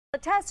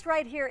A test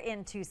right here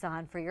in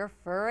Tucson for your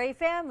furry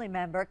family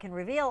member can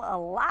reveal a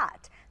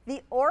lot.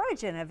 The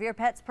origin of your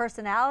pet's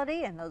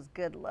personality and those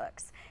good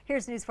looks.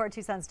 Here's News 4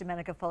 Tucson's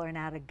Domenica Fuller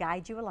now to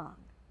guide you along.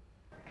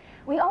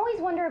 We always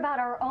wonder about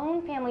our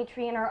own family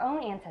tree and our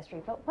own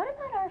ancestry, but what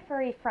about our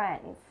furry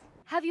friends?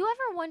 Have you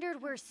ever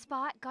wondered where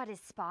Spot got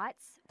his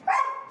spots?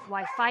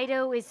 Why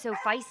Fido is so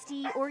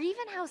feisty, or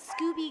even how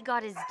Scooby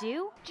got his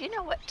due? Do you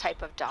know what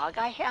type of dog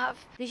I have?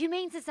 The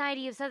Humane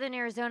Society of Southern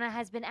Arizona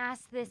has been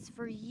asked this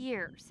for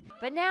years,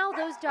 but now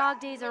those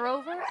dog days are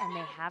over and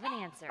they have an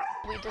answer.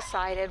 We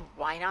decided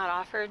why not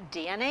offer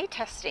DNA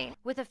testing?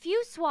 With a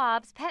few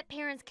swabs, pet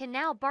parents can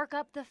now bark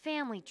up the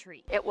family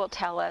tree. It will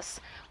tell us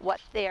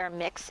what their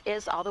mix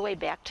is all the way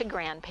back to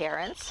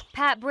grandparents.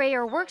 Pat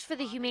Breyer works for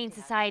the Humane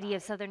Society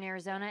of Southern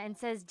Arizona and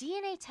says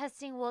DNA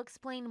testing will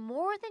explain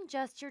more than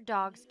just your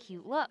dog's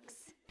cute looks.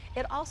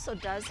 It also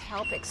does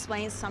help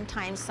explain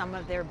sometimes some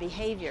of their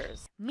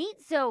behaviors.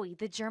 Meet Zoe,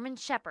 the German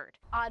Shepherd.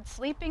 Odd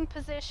sleeping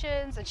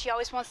positions, and she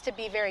always wants to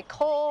be very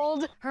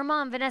cold. Her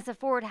mom, Vanessa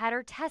Ford, had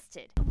her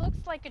tested. Looks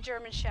like a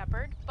German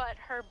Shepherd, but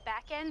her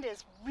back end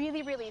is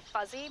really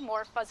fuzzy,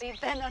 more fuzzy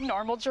than a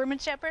normal German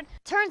Shepherd.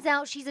 Turns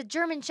out she's a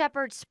German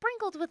Shepherd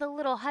sprinkled with a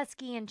little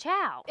husky and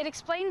chow. It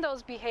explained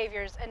those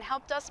behaviors and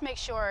helped us make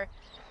sure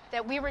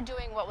that we were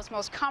doing what was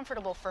most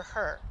comfortable for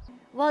her.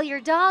 While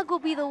your dog will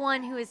be the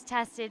one who is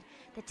tested,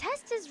 the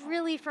test is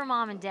really for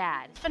mom and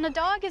dad. And a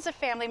dog is a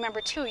family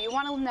member too. You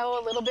want to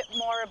know a little bit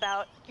more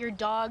about your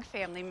dog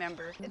family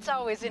member. It's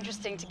always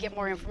interesting to get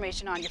more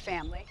information on your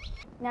family.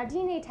 Now,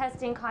 DNA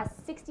testing costs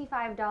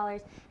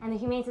 $65, and the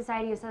Humane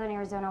Society of Southern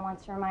Arizona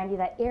wants to remind you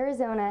that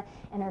Arizona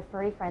and her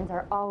furry friends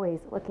are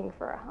always looking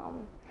for a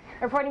home.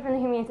 Reporting from the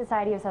Humane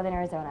Society of Southern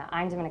Arizona,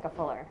 I'm Domenica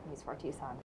Fuller, News 4 Tucson.